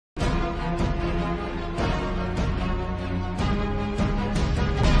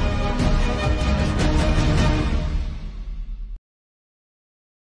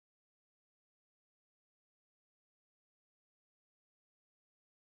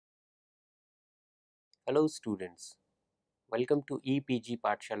Hello students, welcome to EPG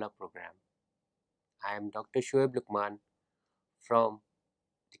Pathshala program. I am Dr. Shoaib Lukman from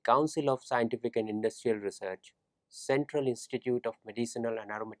the Council of Scientific and Industrial Research, Central Institute of Medicinal and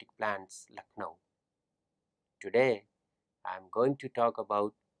Aromatic Plants, Lucknow. Today, I am going to talk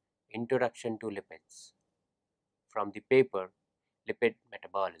about Introduction to Lipids from the paper Lipid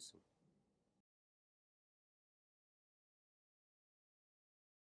Metabolism.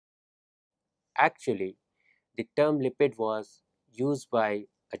 Actually, the term lipid was used by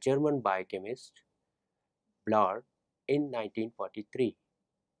a German biochemist, Blor, in 1943.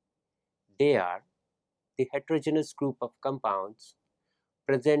 They are the heterogeneous group of compounds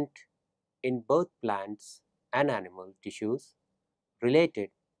present in both plants and animal tissues related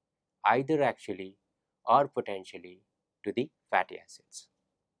either actually or potentially to the fatty acids.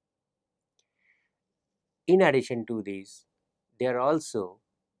 In addition to these, they are also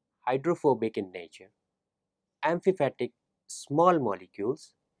hydrophobic in nature, amphipathic small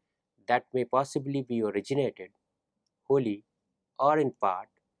molecules that may possibly be originated wholly or in part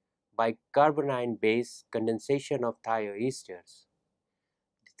by carbonyl base condensation of thioesters.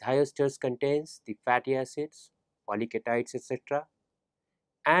 The thioesters contains the fatty acids, polyketides, etc.,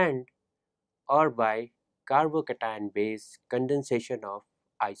 and or by carbocation base condensation of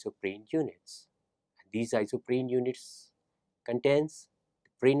isoprene units. These isoprene units contains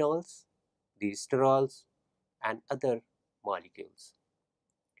the prenols, the sterols, and other molecules.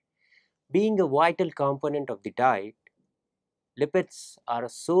 Being a vital component of the diet, lipids are a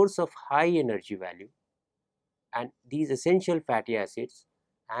source of high energy value, and these essential fatty acids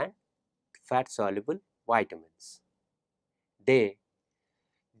and fat soluble vitamins. They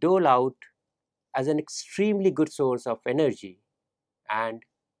dole out as an extremely good source of energy and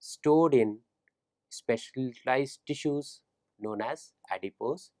stored in specialized tissues known as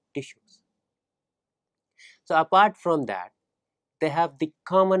adipose tissues. So apart from that, they have the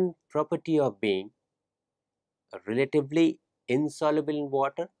common property of being relatively insoluble in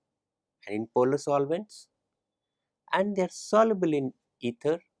water and in polar solvents, and they are soluble in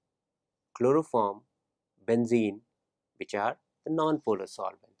ether, chloroform, benzene, which are the non-polar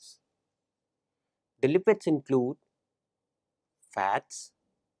solvents. The lipids include fats,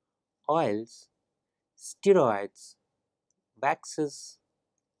 oils, steroids, waxes,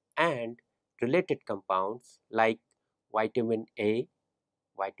 and related compounds like vitamin A,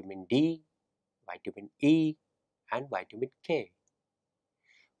 vitamin D, vitamin E, and vitamin K.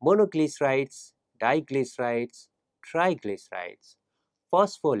 Monoglycerides, diglycerides, triglycerides,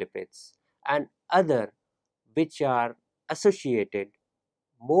 phospholipids, and other which are associated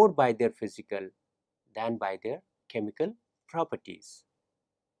more by their physical than by their chemical properties.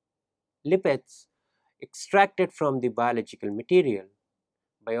 Lipids extracted from the biological material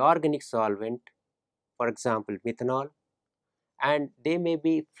by organic solvent, for example methanol, and they may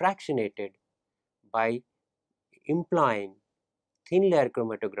be fractionated by employing thin layer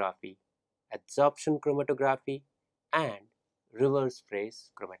chromatography, adsorption chromatography, and reverse phase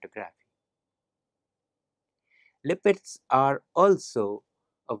chromatography. Lipids are also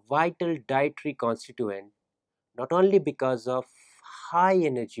a vital dietary constituent not only because of high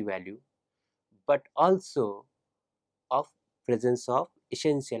energy value but also of presence of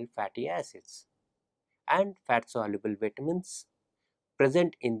essential fatty acids and fat soluble vitamins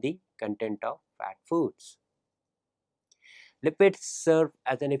present in the content of fat foods. Lipids serve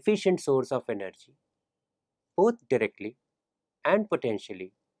as an efficient source of energy both directly and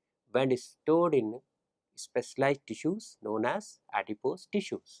potentially when stored in specialized tissues known as adipose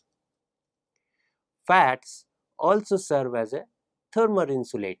tissues. Fats also serve as a thermal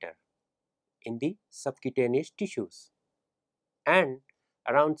insulator in the subcutaneous tissues and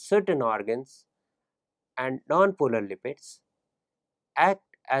around certain organs, and nonpolar lipids act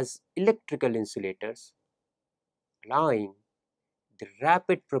as electrical insulators, allowing the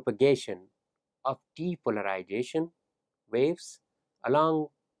rapid propagation of depolarization waves along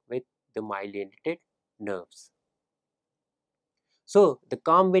with the myelinated nerves. So, the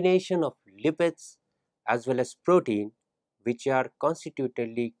combination of lipids as well as protein, which are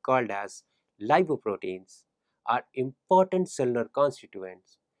constitutively called as lipoproteins, are important cellular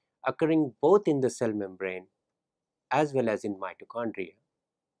constituents occurring both in the cell membrane as well as in mitochondria,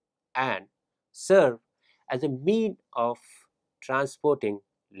 and serve as a mean of transporting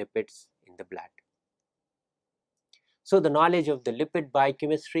lipids in the blood. So, the knowledge of the lipid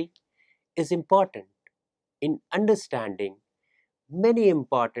biochemistry is important in understanding many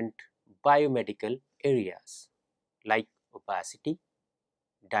important biomedical areas like obesity,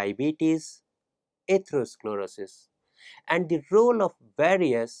 diabetes, atherosclerosis, and the role of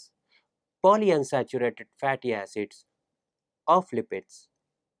various polyunsaturated fatty acids of lipids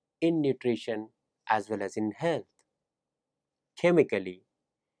in nutrition as well as in health. Chemically,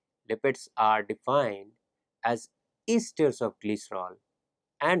 lipids are defined as esters of glycerol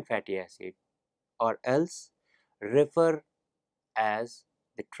and fatty acid, or else refer as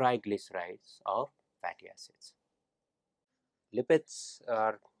the triglycerides of fatty acids. Lipids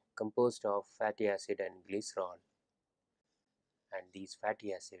are composed of fatty acid and glycerol, and these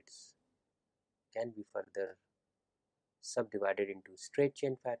fatty acids can be further subdivided into straight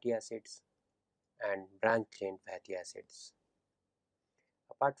chain fatty acids and branch chain fatty acids.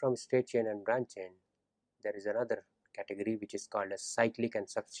 Apart from straight chain and branch chain, there is another category which is called as cyclic and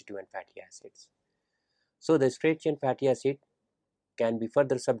substituent fatty acids. So the straight chain fatty acid can be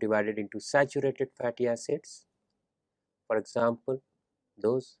further subdivided into saturated fatty acids, for example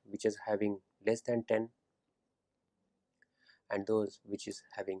those which is having less than 10 and those which is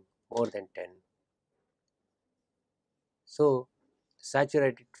having more than 10. So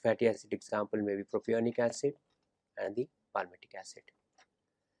saturated fatty acid example may be propionic acid and the palmitic acid,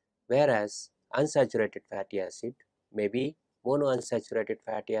 whereas unsaturated fatty acid may be monounsaturated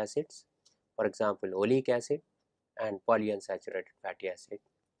fatty acids, for example oleic acid, and polyunsaturated fatty acid,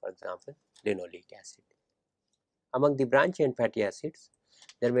 for example linoleic acid. Among the branch chain fatty acids,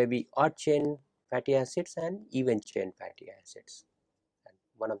 there may be odd chain fatty acids and even chain fatty acids, and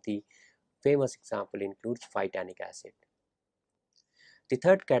one of the famous example includes phytanic acid. The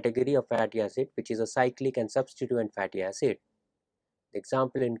third category of fatty acid, which is a cyclic and substituent fatty acid, the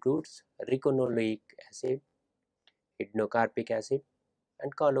example includes ricinoleic acid, hydrocarpic acid,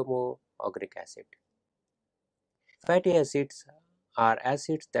 and columbo-augric acid. Fatty acids are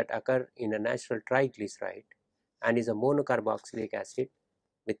acids that occur in a natural triglyceride and is a monocarboxylic acid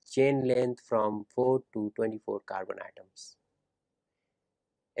with chain length from 4 to 24 carbon atoms.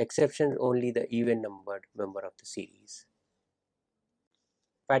 Exception only the even numbered member of the series.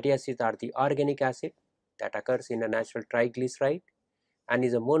 Fatty acids are the organic acid that occurs in a natural triglyceride and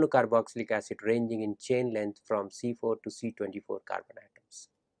is a monocarboxylic acid ranging in chain length from C4 to C24 carbon atoms.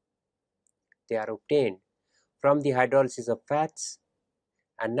 They are obtained from the hydrolysis of fats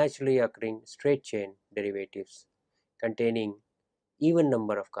and naturally occurring straight chain derivatives containing even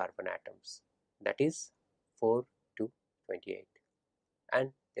number of carbon atoms, that is 4 to 28,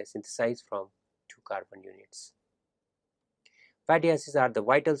 and they are synthesized from 2 carbon units. Fatty acids are the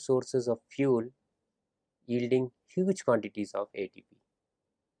vital sources of fuel yielding huge quantities of ATP,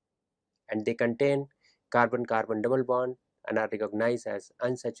 and they contain carbon-carbon double bond and are recognized as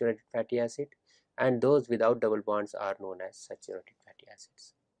unsaturated fatty acid, and those without double bonds are known as saturated fatty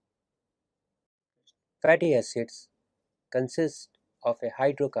acids. Fatty acids consist of a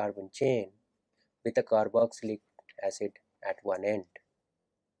hydrocarbon chain with a carboxylic acid at one end.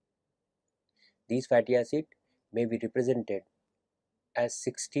 These fatty acids may be represented as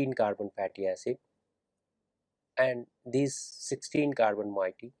 16 carbon fatty acid, and this 16 carbon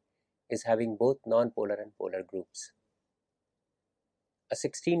moiety is having both non-polar and polar groups. A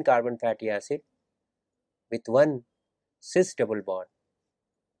 16 carbon fatty acid with one cis double bond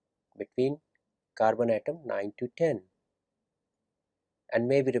between carbon atom 9 to 10 and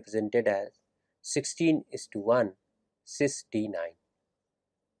may be represented as 16:1 cis D9.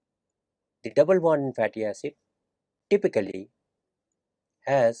 The double bond in fatty acid typically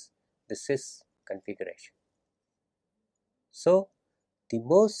has the cis configuration. So the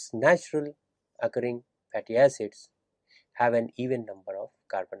most natural occurring fatty acids have an even number of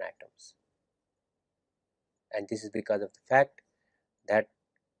carbon atoms, and this is because of the fact that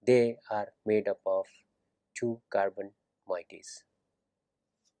they are made up of 2 carbon moieties.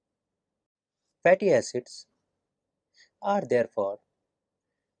 Fatty acids are therefore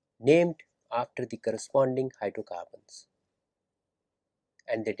named after the corresponding hydrocarbons,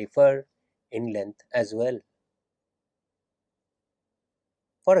 and they differ in length as well.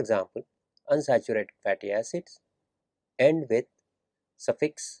 For example, unsaturated fatty acids end with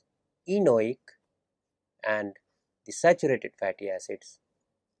suffix enoic, and the saturated fatty acids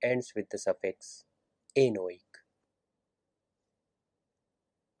ends with the suffix anoic.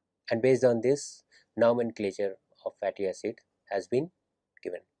 And based on this, nomenclature of fatty acid has been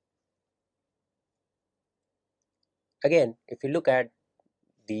given. Again, if you look at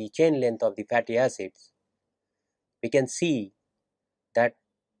the chain length of the fatty acids, we can see that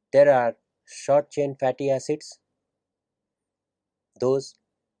there are short chain fatty acids, those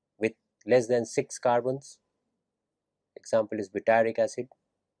with less than 6 carbons, example is butyric acid.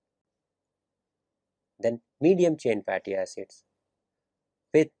 Then medium chain fatty acids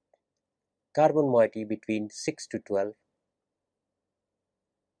with carbon moiety between 6 to 12,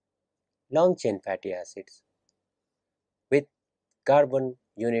 long chain fatty acids with carbon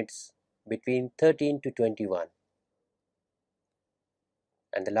units between 13 to 21,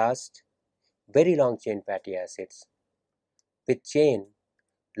 and the last, very long chain fatty acids with chain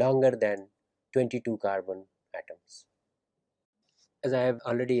longer than 22 carbon atoms. As I have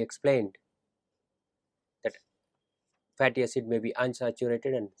already explained, that fatty acid may be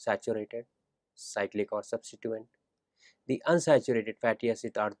unsaturated and saturated, cyclic or substituent. The unsaturated fatty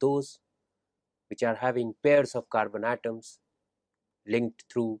acids are those which are having pairs of carbon atoms linked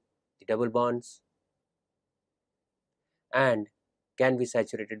through the double bonds and can be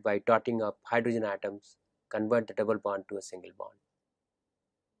saturated by dotting up hydrogen atoms, convert the double bond to a single bond.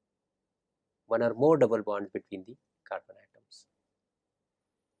 One or more double bonds between the carbon atoms.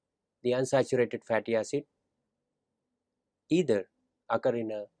 The unsaturated fatty acid either occur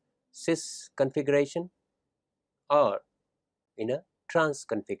in a cis configuration or in a trans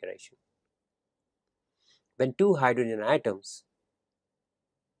configuration. When two hydrogen atoms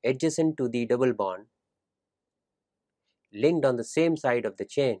adjacent to the double bond linked on the same side of the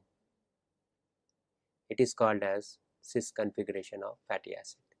chain, it is called as cis configuration of fatty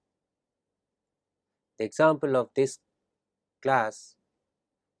acid. The example of this class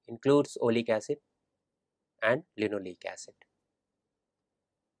includes oleic acid and linoleic acid.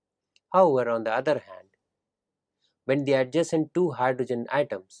 However, on the other hand, when the adjacent two hydrogen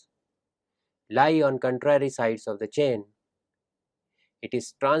atoms lie on contrary sides of the chain, it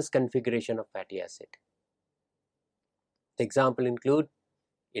is trans configuration of fatty acid. The example include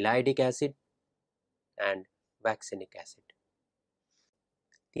elydic acid and vaccinic acid.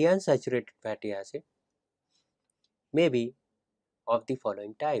 The unsaturated fatty acid may be of the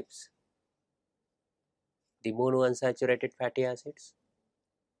following types: the monounsaturated fatty acids,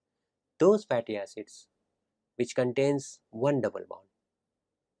 those fatty acids which contains one double bond;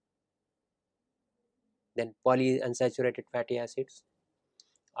 then polyunsaturated fatty acids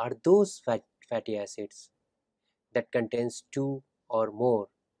are those fatty acids that contains two or more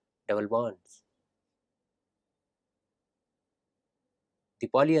double bonds. The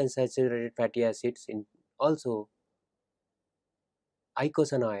polyunsaturated fatty acids also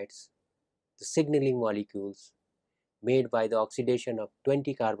icosanoids, the signaling molecules made by the oxidation of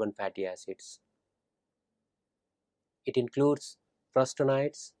 20 carbon fatty acids. It includes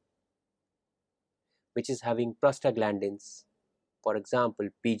prostanoids, which is having prostaglandins, for example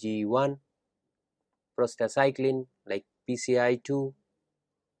PGE1, prostacyclin like PCI2,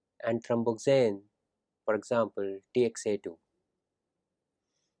 and thromboxane, for example TXA2.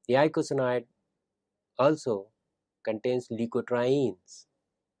 The icosanoid also contains leukotrienes,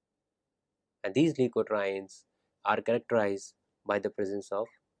 and these leukotrienes are characterized by the presence of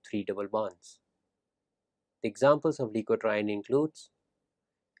three double bonds. The examples of leukotriene includes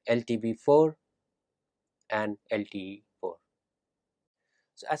LTB4 and LTE4.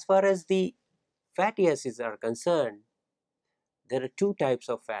 So as far as the fatty acids are concerned, there are two types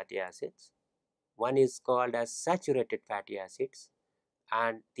of fatty acids. One is called as saturated fatty acids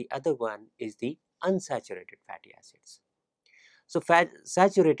and the other one is the unsaturated fatty acids. So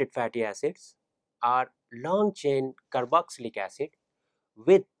saturated fatty acids are long chain carboxylic acid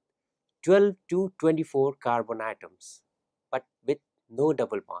with 12 to 24 carbon atoms but with no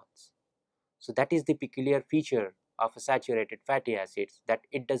double bonds. So that is the peculiar feature of a saturated fatty acids, that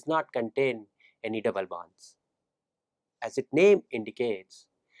it does not contain any double bonds. As its name indicates,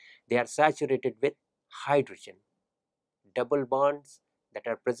 they are saturated with hydrogen. Double bonds that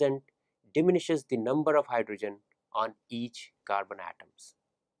are present diminishes the number of hydrogen on each carbon atoms.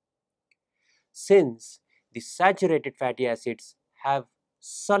 Since the saturated fatty acids have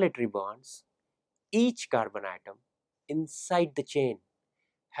solitary bonds, each carbon atom inside the chain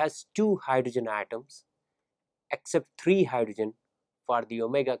has two hydrogen atoms except three hydrogen for the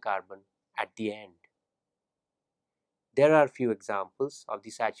omega carbon at the end. There are few examples of the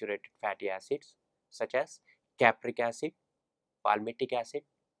saturated fatty acids such as capric acid, palmitic acid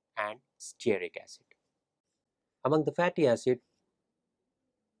and stearic acid. Among the fatty acid,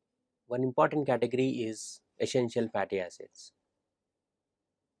 one important category is essential fatty acids.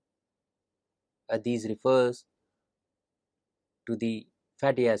 These refers to the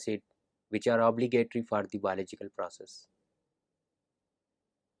fatty acid which are obligatory for the biological process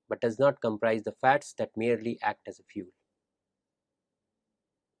but does not comprise the fats that merely act as a fuel.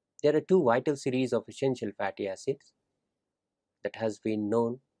 There are two vital series of essential fatty acids that has been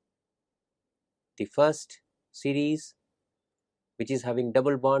known. The first series, which is having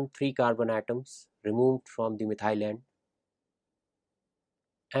double bond 3 carbon atoms removed from the methyl end,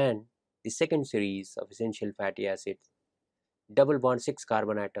 and the second series of essential fatty acids, double bond 6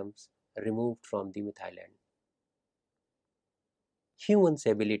 carbon atoms removed from the methyl end. Humans'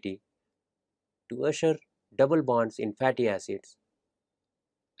 ability to usher double bonds in fatty acids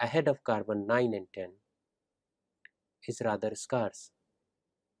ahead of carbon 9 and 10 is rather scarce,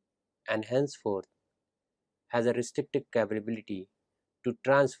 and henceforth has a restricted capability to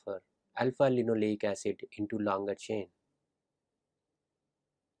transfer alpha linoleic acid into longer chain.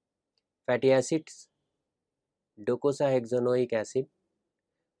 Fatty acids, docosahexaenoic acid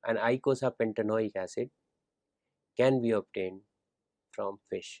and icosapentaenoic acid can be obtained from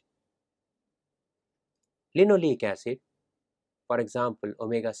fish. Linoleic acid, for example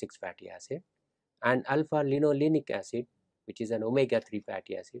omega-6 fatty acid, and alpha-linolenic acid, which is an omega-3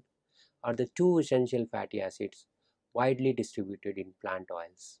 fatty acid, are the two essential fatty acids widely distributed in plant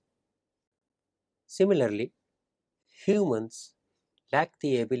oils. Similarly, humans lack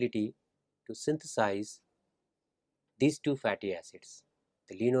the ability to synthesize these two fatty acids,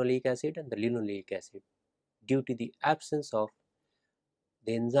 the linoleic acid and the linoleic acid, due to the absence of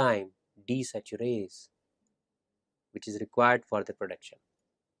the enzyme desaturase, which is required for the production.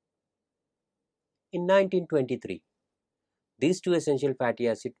 In 1923, these two essential fatty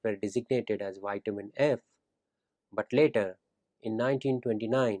acids were designated as vitamin F, but later, in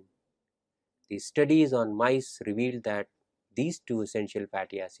 1929, the studies on mice revealed that these two essential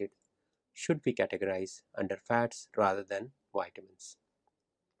fatty acids should be categorized under fats rather than vitamins.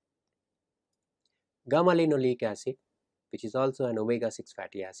 Gamma-linoleic acid, which is also an omega-6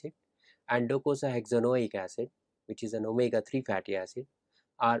 fatty acid, and docosahexaenoic acid, which is an omega-3 fatty acid,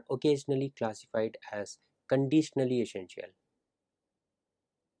 are occasionally classified as conditionally essential,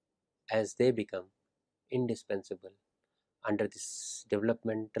 as they become indispensable under this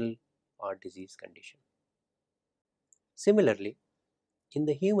developmental or disease condition. Similarly, in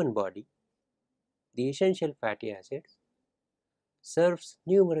the human body, the essential fatty acids serves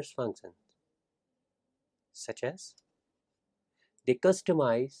numerous functions, such as they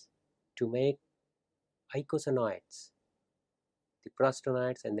customize to make eicosanoids, the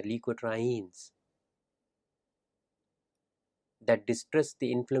prostanoids and the leukotrienes that distress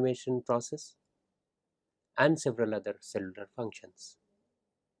the inflammation process, and several other cellular functions.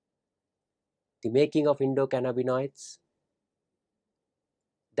 The making of endocannabinoids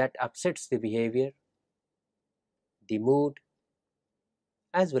that upsets the behavior, the mood,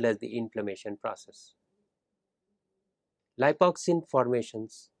 as well as the inflammation process. Lipoxin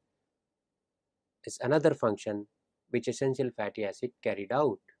formations is another function which essential fatty acid carried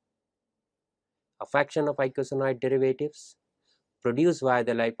out. A fraction of eicosanoid derivatives produced via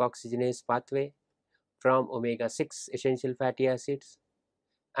the lipoxygenase pathway from omega-6 essential fatty acids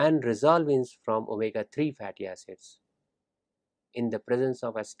and resolvins from omega-3 fatty acids in the presence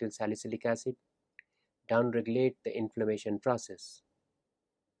of acetyl salicylic acid downregulate the inflammation process.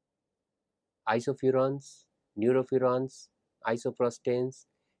 Isofurons, neurofurons, isoprostanes,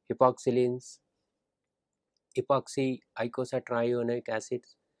 epoxylins, epoxy eicosapentaenoic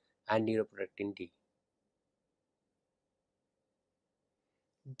acids, and neuroprotectin D.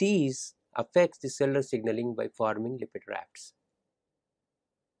 These affects the cellular signaling by forming lipid rafts.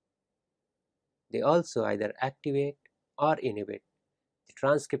 They also either activate or inhibit the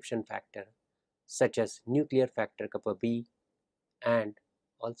transcription factor such as nuclear factor kappa B and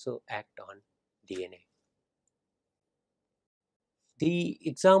also act on DNA. The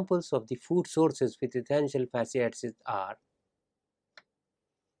examples of the food sources with essential fatty acids are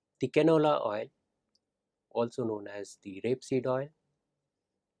the canola oil, also known as the rapeseed oil,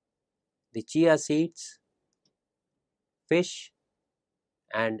 the chia seeds, fish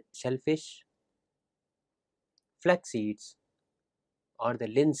and shellfish, flax seeds or the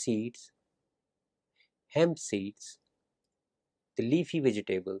linseeds, hemp seeds, the leafy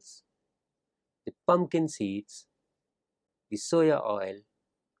vegetables, the pumpkin seeds, the soya oil,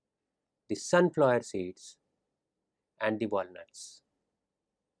 the sunflower seeds, and the walnuts.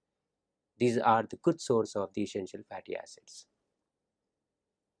 These are the good source of the essential fatty acids.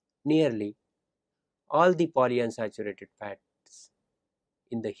 Nearly all the polyunsaturated fats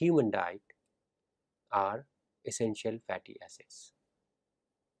in the human diet are essential fatty acids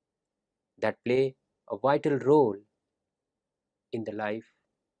that play a vital role in the life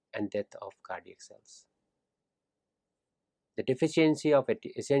and death of cardiac cells. The deficiency of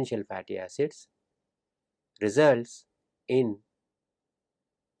essential fatty acids results in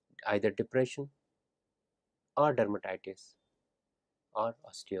either depression or dermatitis or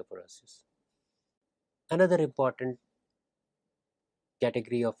osteoporosis. Another important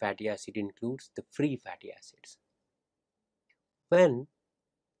category of fatty acid includes the free fatty acids. When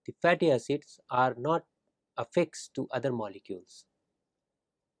the fatty acids are not affixed to other molecules,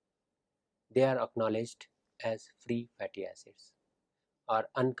 They are acknowledged as free fatty acids or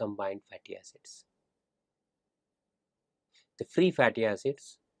uncombined fatty acids. The free fatty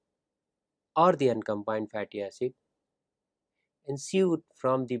acids or the uncombined fatty acid ensued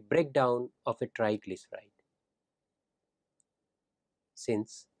from the breakdown of a triglyceride,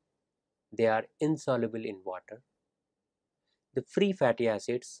 since they are insoluble in water. The free fatty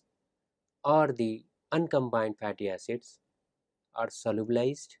acids or the uncombined fatty acids are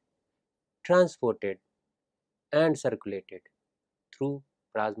solubilized, transported, and circulated through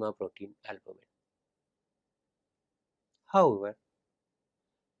plasma protein albumin. However,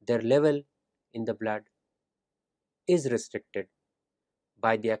 their level in the blood is restricted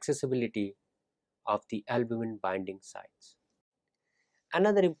by the accessibility of the albumin binding sites.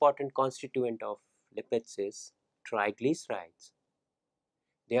 Another important constituent of lipids is triglycerides.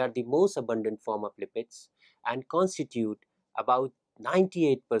 They are the most abundant form of lipids and constitute about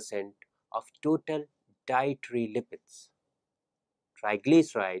 98% of total dietary lipids.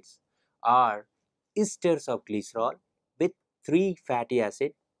 Triglycerides are esters of glycerol with three fatty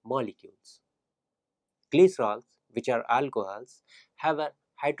acid molecules. Glycerols, which are alcohols, have a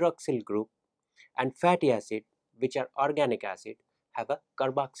hydroxyl group, and fatty acid, which are organic acid, have a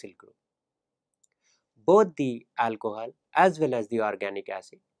carboxyl group. Both the alcohol as well as the organic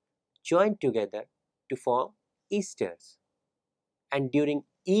acid join together to form esters, and during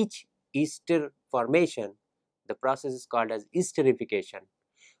each ester formation, the process is called as esterification.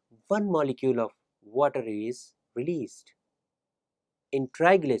 One molecule of water is released. In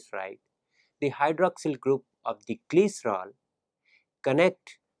triglyceride, the hydroxyl group of the glycerol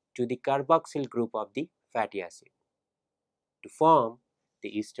connect to the carboxyl group of the fatty acid to form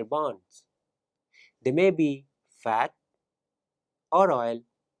the ester bonds. They may be fat or oil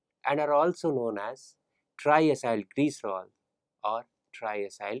and are also known as triacyl glycerol or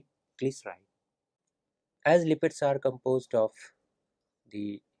triacyl glyceride. As lipids are composed of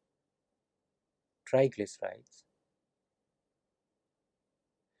the triglycerides,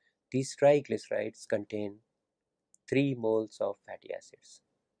 these triglycerides contain 3 moles of fatty acids,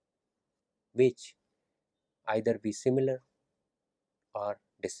 which either be similar or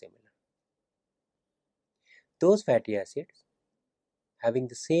dissimilar. Those fatty acids having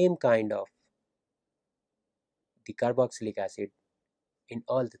the same kind of the carboxylic acid in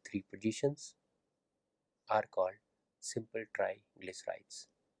all the 3 positions are called simple triglycerides.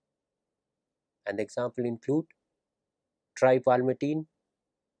 And the example include tripalmitine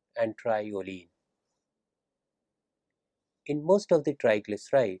and triolene. In most of the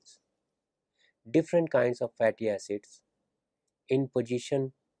triglycerides, different kinds of fatty acids in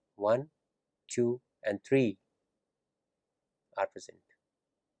position 1, 2 and 3 are present,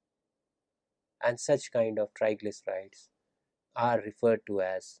 and such kind of triglycerides are referred to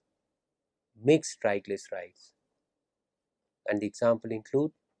as mixed triglycerides, and the example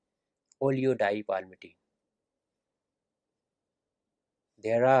include oleodipalmitine.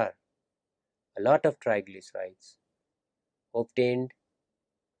 There are a lot of triglycerides obtained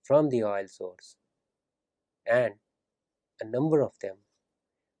from the oil source, and a number of them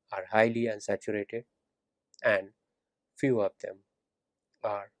are highly unsaturated and few of them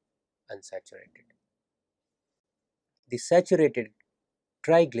are unsaturated. The saturated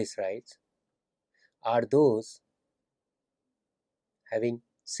triglycerides are those having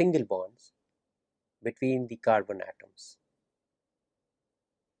single bonds between the carbon atoms,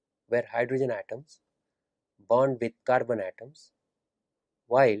 where hydrogen atoms bond with carbon atoms,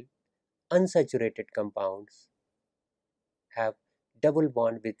 while unsaturated compounds have double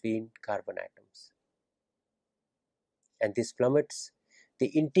bond between carbon atoms. And this plummets the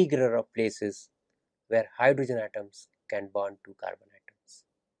integral of places where hydrogen atoms can bond to carbon atoms.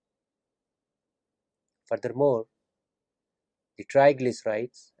 Furthermore, the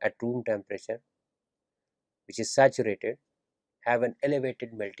triglycerides at room temperature, which is saturated, have an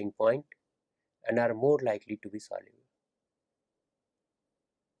elevated melting point and are more likely to be soluble,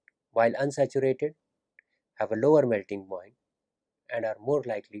 while unsaturated have a lower melting point and are more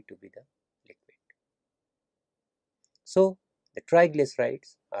likely to be the liquid. So, the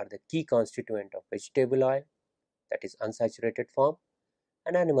triglycerides are the key constituent of vegetable oil, that is unsaturated form,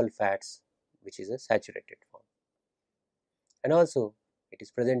 and animal fats, which is a saturated form. And also, it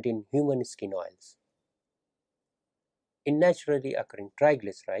is present in human skin oils. In naturally occurring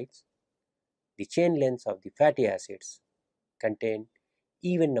triglycerides, the chain lengths of the fatty acids contain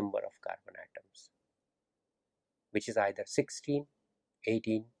even number of carbon atoms, which is either 16,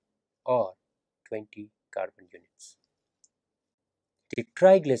 18 or 20 carbon units. The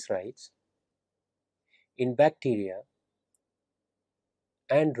triglycerides in bacteria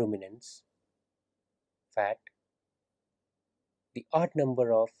and ruminants fat, the odd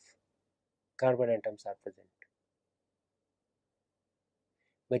number of carbon atoms are present.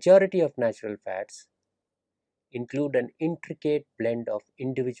 Majority of natural fats include an intricate blend of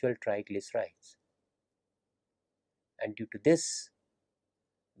individual triglycerides, and due to this,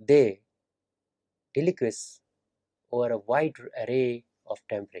 they deliquesce over a wide array of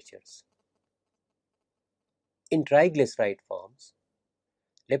temperatures. In triglyceride forms,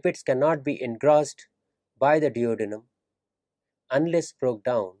 lipids cannot be engrossed by the duodenum unless broken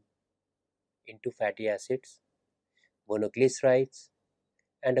down into fatty acids, monoglycerides,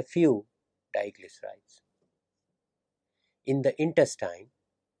 and a few diglycerides. In the intestine,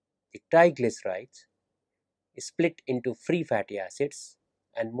 the triglycerides split into free fatty acids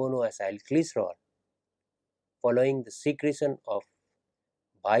and monoacyl glycerol following the secretion of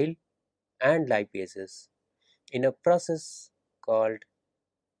bile and lipases in a process called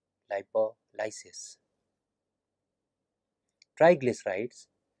lipolysis. Triglycerides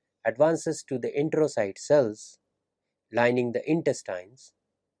advances to the enterocyte cells lining the intestines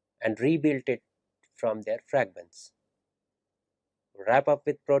and rebuild it from their fragments. Wrap up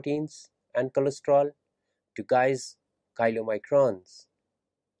with proteins and cholesterol to guise chylomicrons.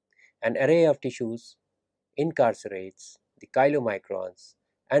 An array of tissues incarcerates the chylomicrons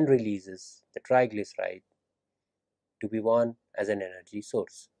and releases the triglyceride to be worn as an energy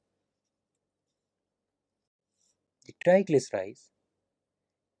source. The triglycerides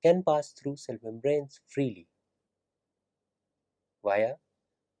can pass through cell membranes freely via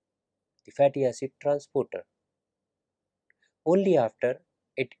the fatty acid transporter. Only after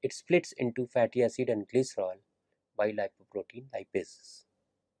it splits into fatty acid and glycerol by lipoprotein lipases.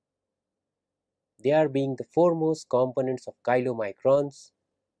 They are being the foremost components of chylomicrons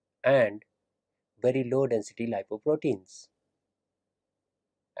and very low density lipoproteins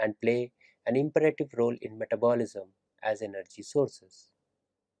and play an imperative role in metabolism as energy sources,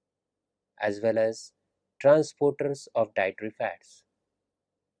 as well as transporters of dietary fats.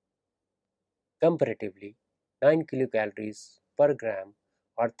 Comparatively, 9 kilocalories per gram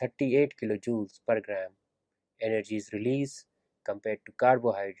or 38 kilojoules per gram energy is released compared to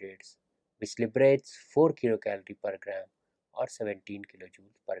carbohydrates, which liberates 4 kilocalories per gram or 17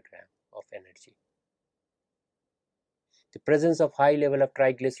 kilojoules per gram of energy. The presence of high level of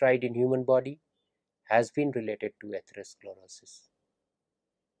triglyceride in human body has been related to atherosclerosis,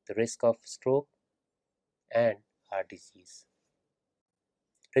 the risk of stroke, and heart disease.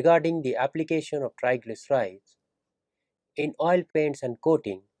 Regarding the application of triglycerides in oil paints and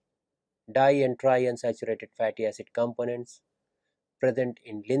coating, di and triunsaturated fatty acid components present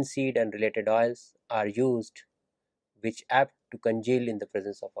in linseed and related oils are used, which apt to congeal in the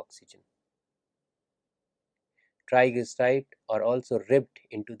presence of oxygen. Triglycerides are also ribbed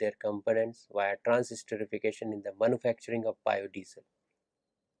into their components via transesterification in the manufacturing of biodiesel.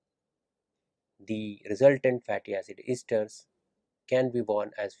 The resultant fatty acid esters can be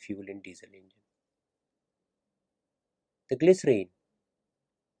worn as fuel in diesel engine. The glycerine,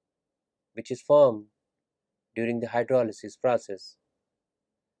 which is formed during the hydrolysis process,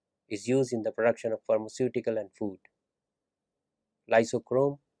 is used in the production of pharmaceutical and food.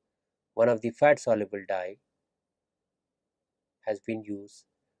 Lysochrome, one of the fat-soluble dye, has been used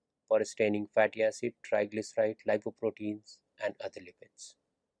for staining fatty acid, triglyceride, lipoproteins, and other lipids.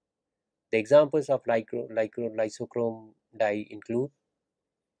 The examples of lysochrome dye include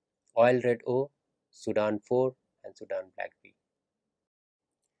oil red O, Sudan 4, and Sudan black B.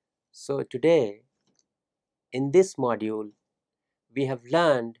 So today, in this module, we have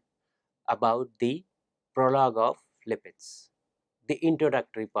learned about the prologue of lipids, the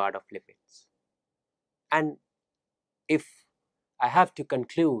introductory part of lipids. And if I have to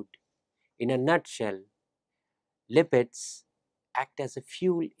conclude in a nutshell, lipids act as a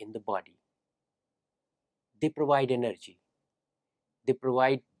fuel in the body. They provide energy, they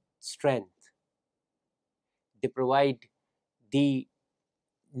provide strength, they provide the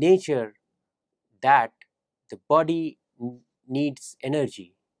nature that the body needs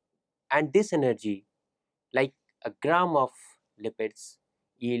energy, and this energy, like a gram of lipids,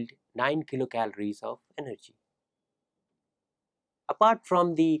 yield 9 kilocalories of energy. Apart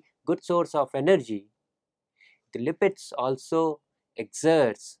from the good source of energy, the lipids also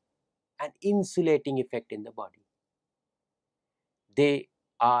exerts an insulating effect in the body. They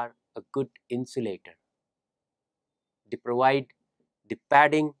are a good insulator. They provide the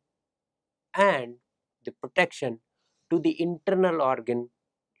padding and the protection to the internal organ,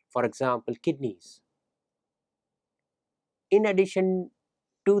 for example, kidneys. In addition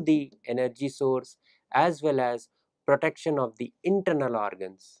to the energy source as well as protection of the internal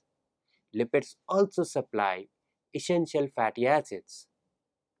organs, Lipids also supply essential fatty acids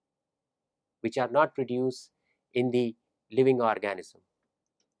which are not produced in the living organism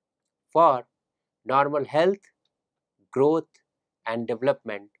for normal health, growth and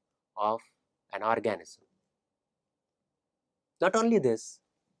development of an organism. Not only this,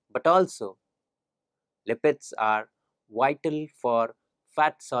 but also lipids are vital for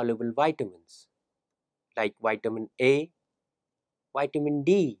fat soluble vitamins like vitamin A, vitamin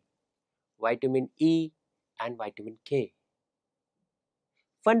D, vitamin E and vitamin K.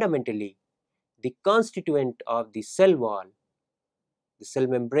 Fundamentally, the constituent of the cell wall, the cell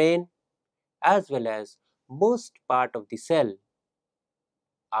membrane as well as most part of the cell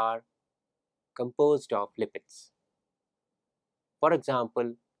are composed of lipids. For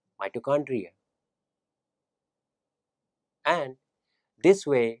example, mitochondria. And this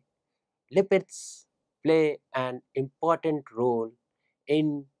way, lipids play an important role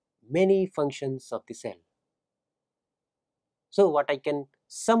in many functions of the cell. So what I can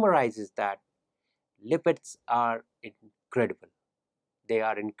summarize is that lipids are incredible. They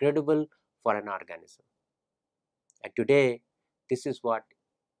are incredible for an organism. And today, this is what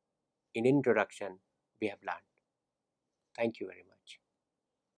in introduction we have learned. Thank you very much.